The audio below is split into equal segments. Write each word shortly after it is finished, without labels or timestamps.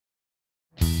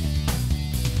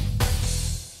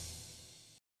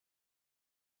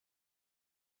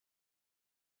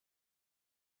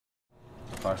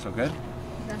far so good?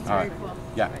 That's All very right. cool.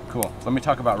 Yeah, cool. Let me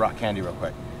talk about rock candy real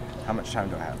quick. How much time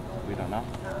do I have? We don't know?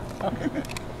 Okay, good.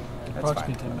 That's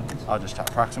Approximately fine. 10 minutes. I'll just talk.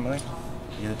 Approximately?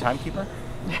 You the timekeeper?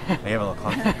 You have a little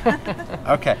closer.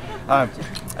 Okay.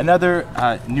 Another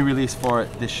new release for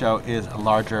this show is a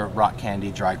larger rock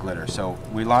candy dry glitter. So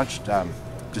we launched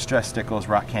Distress Stickles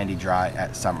Rock Candy Dry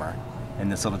at Summer in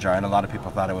this little jar, and a lot of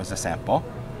people thought it was a sample.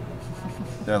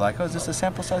 They're like, oh, is this a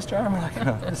sample size jar? I'm like,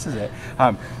 no, this is it.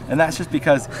 And that's just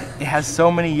because it has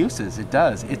so many uses. It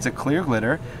does. It's a clear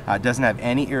glitter. It doesn't have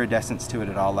any iridescence to it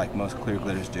at all like most clear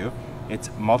glitters do. It's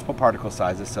multiple particle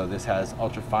sizes, so this has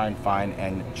ultra fine, fine,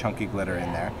 and chunky glitter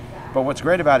in there. But what's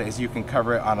great about it is you can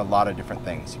cover it on a lot of different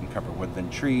things. You can cover woodland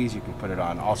trees, you can put it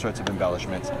on all sorts of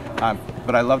embellishments.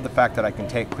 But I love the fact that I can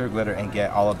take clear glitter and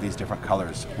get all of these different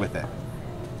colors with it.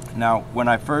 Now, when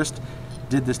I first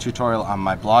did this tutorial on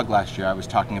my blog last year, I was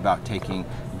talking about taking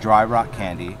dry rock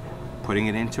candy, putting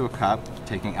it into a cup,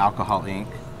 taking alcohol ink,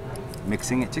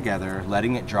 mixing it together,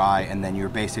 letting it dry, and then you're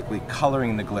basically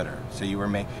coloring the glitter. So you were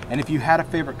and if you had a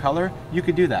favorite color, you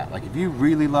could do that. Like if you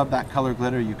really love that color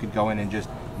glitter, you could go in and just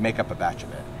make up a batch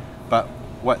of it. But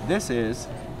what this is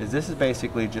this is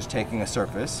basically just taking a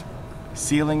surface,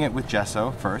 sealing it with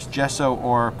gesso first, gesso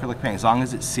or acrylic paint, as long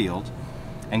as it's sealed,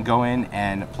 and go in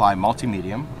and apply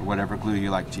multi-medium, or whatever glue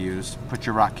you like to use, put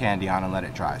your rock candy on and let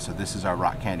it dry. So this is our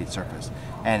rock candied surface.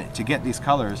 And to get these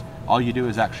colors, all you do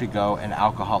is actually go and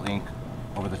alcohol ink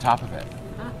over the top of it.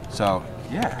 So,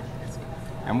 yeah.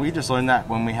 And we just learned that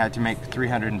when we had to make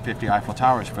 350 Eiffel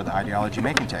Towers for the ideology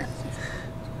making tank.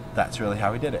 That's really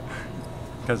how we did it.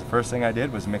 Because the first thing I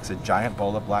did was mix a giant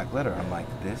bowl of black glitter. I'm like,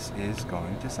 this is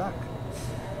going to suck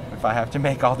if I have to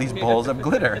make all these bowls of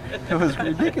glitter. It was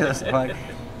ridiculous. I'm like,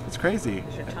 it's crazy.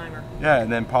 It's your timer. Yeah,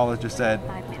 and then Paula just said,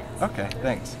 5 minutes. okay,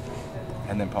 thanks.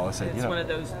 And then Paula said, It's one of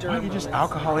those why don't you just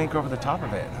moments. alcohol ink over the top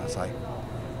of it? And I was like,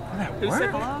 will that Who work?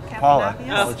 said that? Paula.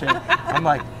 Yes. Paula I'm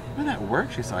like, will that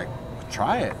work? She's like,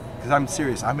 try it. Because I'm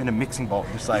serious, I'm in a mixing bowl,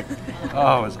 just like,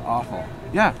 oh, it was awful.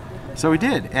 Yeah, so we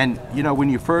did. And you know, when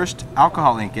you first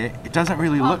alcohol ink it, it doesn't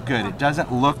really look good. It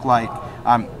doesn't look like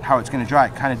how it's gonna dry.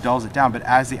 It kind of dulls it down, but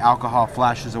as the alcohol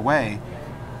flashes away,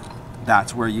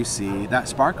 that's where you see that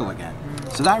sparkle again.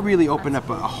 So that really opened up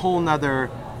a whole nother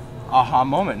aha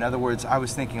moment. In other words, I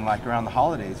was thinking like around the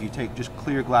holidays, you take just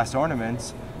clear glass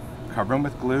ornaments, cover them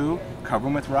with glue, cover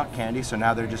them with rock candy, so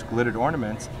now they're just glittered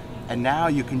ornaments, and now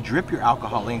you can drip your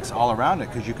alcohol inks all around it,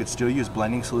 because you could still use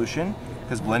blending solution,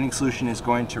 because blending solution is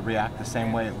going to react the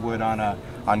same way it would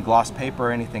on gloss paper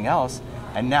or anything else,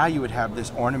 and now you would have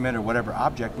this ornament or whatever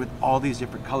object with all these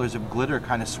different colors of glitter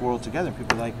kind of swirled together, and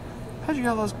people are like, how'd you get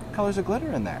all those colors of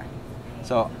glitter in there?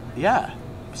 So yeah,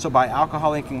 so by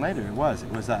alcohol inking later, it was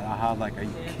that aha, like, are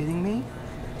you kidding me?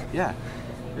 Yeah,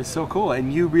 it's so cool.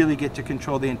 And you really get to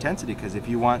control the intensity, because if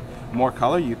you want more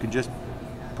color, you can just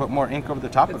put more ink over the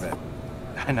top of it.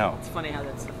 I know. It's funny how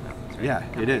that stuff happens, right? Yeah,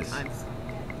 How it many is. times?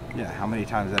 Yeah, how many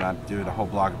times did I do the whole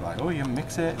blog of like, oh, you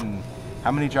mix it, and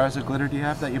how many jars of glitter do you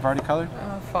have that you've already colored?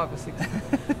 5 or 6.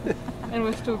 And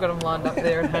we've still got them lined up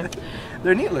there at home.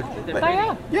 They're neat looking. They but-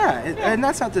 are. Yeah, and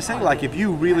that's not to say, like, if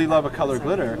you really love a color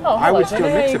glitter, Oh, I would hello, still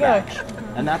there mix you it go.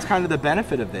 back. And that's kind of the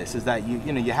benefit of this, is that you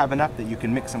know, you have enough that you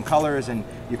can mix some colors and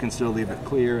you can still leave it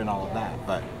clear and all of that.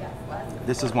 But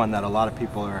this is one that a lot of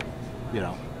people are, you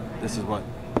know, this is what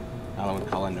Alan would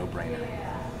call a no-brainer.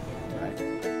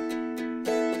 Right?